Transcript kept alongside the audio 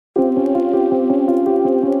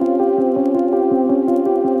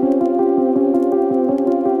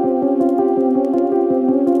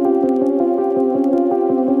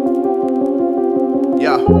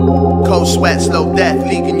Cold sweat, slow death,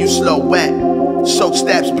 leaving you slow wet. Soak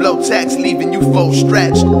steps, blow text, leaving you full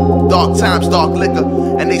stretched. Dark times, dark liquor,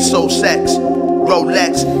 and they sold sex.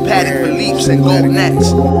 Rolex, Patek Philippe's, and gold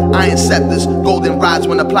necks. Iron scepters, golden rods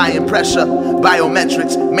when applying pressure.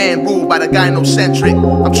 Biometrics, man ruled by the gynocentric.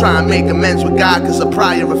 I'm trying to make amends with God cause of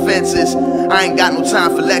prior offenses. I ain't got no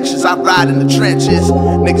time for lectures, I ride in the trenches.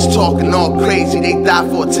 Niggas talking all crazy, they die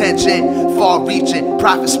for attention. Far reaching,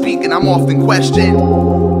 prophet speaking, I'm often questioned.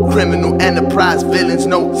 Criminal enterprise villains,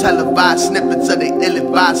 no televised snippets of their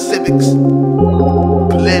ill-advised civics.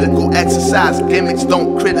 Political exercise gimmicks,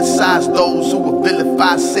 don't criticize those who will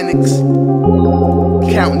vilify cynics.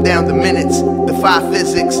 Counting down the minutes, defy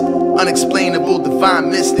physics. Unexplainable divine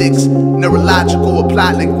mystics. Neurological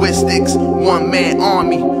applied linguistics. One-man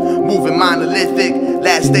army, moving monolithic.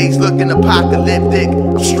 Last days looking apocalyptic.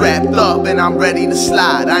 I'm strapped up and I'm ready to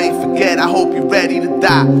slide. I ain't forget, I hope you're ready to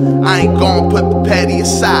die. I ain't gon' put the petty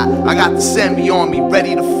aside. I got the semi on me,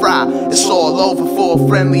 ready to fry. It's all over for a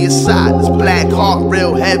friendly aside. This black heart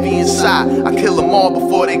real heavy inside. I kill them all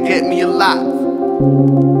before they get me alive.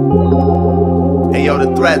 Hey yo,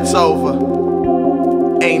 the threat's over.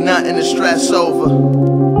 Ain't nothing to stress over.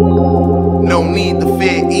 No need to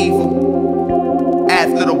fear evil.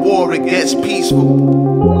 After the war it gets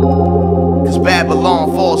peaceful. Cause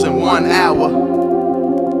Babylon falls in 1 hour.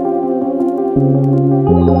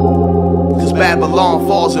 Cause Babylon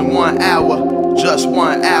falls in 1 hour. Just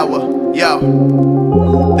 1 hour, yo.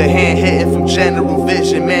 The hand hitting from general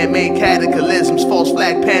vision. Man-made cataclysms, false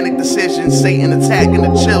flag panic decisions. Satan attacking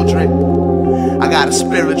the children. I got a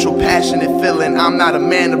spiritual, passionate feeling. I'm not a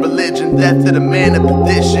man of religion, death to the man of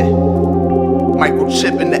perdition.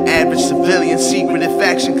 Microchipping the average civilian, secretive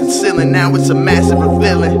faction concealing. Now it's a massive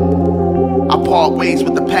revealing. I part ways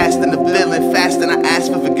with the past and the villain. Fast and I ask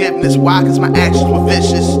for forgiveness. Why? Cause my actions were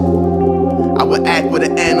vicious. I would act with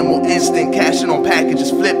an animal instinct, cashing on packages,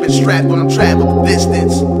 flipping, strapped when I'm traveling the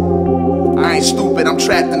distance. I ain't stupid, I'm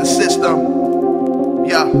trapped in the system.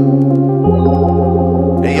 Yeah.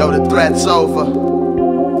 Hey yo, the threat's over.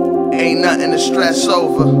 Ain't nothing to stress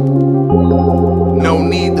over. No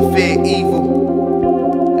need to fear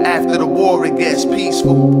evil. After the war it gets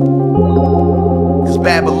peaceful. Cause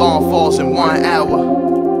Babylon falls in 1 hour.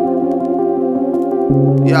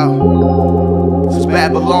 Yo. Cause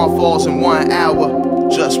Babylon falls in 1 hour.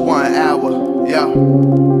 Just 1 hour. Yo.